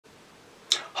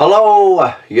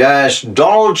Hello, yes,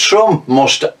 Donald Trump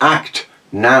must act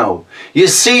now. You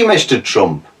see, Mr.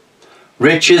 Trump,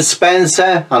 Richard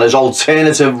Spencer and his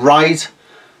alternative right,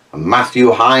 and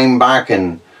Matthew Heimbach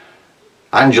and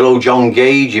Angelo John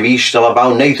Gage, if he's still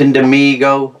about, Nathan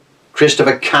D'Amigo,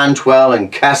 Christopher Cantwell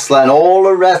and Kessler and all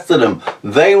the rest of them,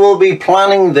 they will be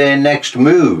planning their next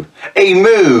move. A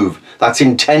move that's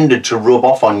intended to rub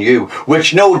off on you,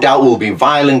 which no doubt will be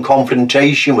violent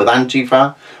confrontation with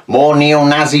Antifa, more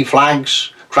neo-Nazi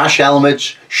flags, crash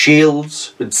helmets,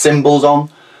 shields with symbols on,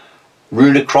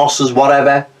 runic crosses,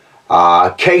 whatever.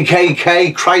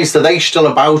 KKK, Christ, are they still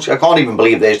about? I can't even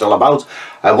believe they're still about.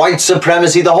 White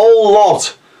supremacy, the whole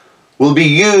lot will be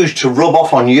used to rub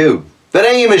off on you. Their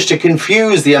aim is to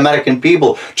confuse the American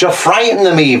people, to frighten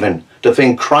them even, to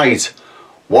think, Christ,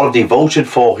 what have they voted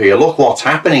for here? Look what's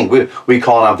happening. We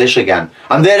can't have this again.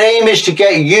 And their aim is to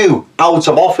get you out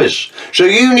of office. So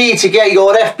you need to get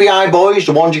your FBI boys,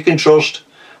 the ones you can trust,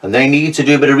 and they need to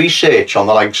do a bit of research on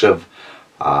the likes of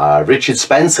Richard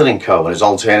Spencer and co. and his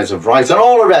alternative rights and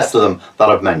all the rest of them that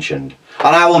I've mentioned.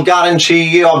 And I will guarantee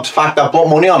you, in fact, I put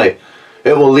money on it,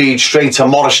 it will lead straight to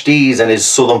Maurice Dees and his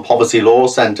Southern Poverty Law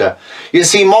Centre. You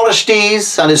see, Maurice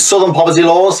Dees and his Southern Poverty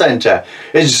Law Centre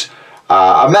is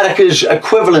America's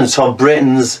equivalent of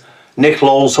Britain's Nick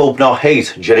Lowell's Hope Not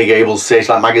Hate, Jerry Gable's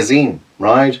Searchlight magazine,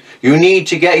 right? You need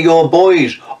to get your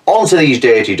boys onto these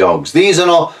dirty dogs. These are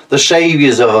not the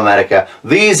saviours of America.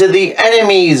 These are the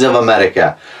enemies of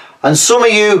America. And some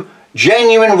of you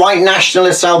genuine white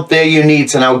nationalists out there, you need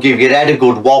to now give your head a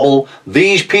good wobble.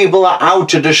 These people are out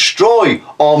to destroy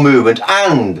our movement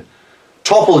and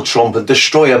topple Trump and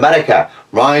destroy America,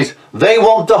 right? They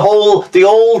want the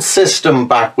old system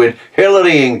back with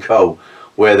Hillary and co,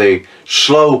 where the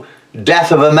slow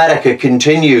death of America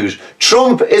continues.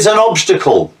 Trump is an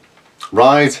obstacle,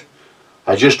 right?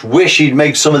 I just wish he'd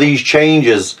make some of these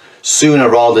changes sooner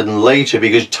rather than later,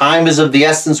 because time is of the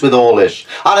essence with all this,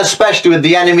 and especially with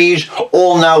the enemies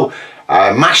all now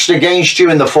mashed against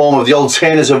you in the form of the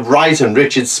alternative right and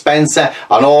Richard Spencer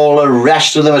and all the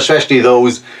rest of them, especially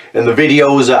those in the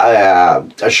videos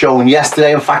are shown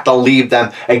yesterday. In fact, I'll leave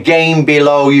them again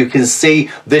below. You can see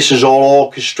this is all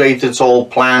orchestrated, it's all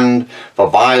planned for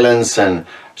violence and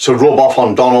to rub off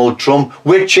on Donald Trump,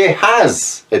 which it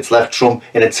has. It's left Trump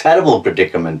in a terrible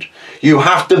predicament. You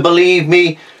have to believe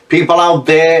me, people out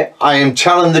there, I am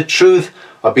telling the truth.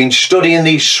 I've been studying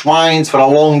these swines for a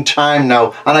long time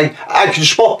now, and I can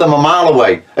spot them a mile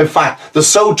away. In fact, they're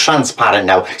so transparent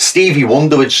now, Stevie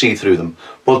Wonder would see through them.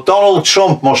 But Donald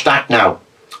Trump must act now.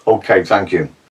 Okay, thank you.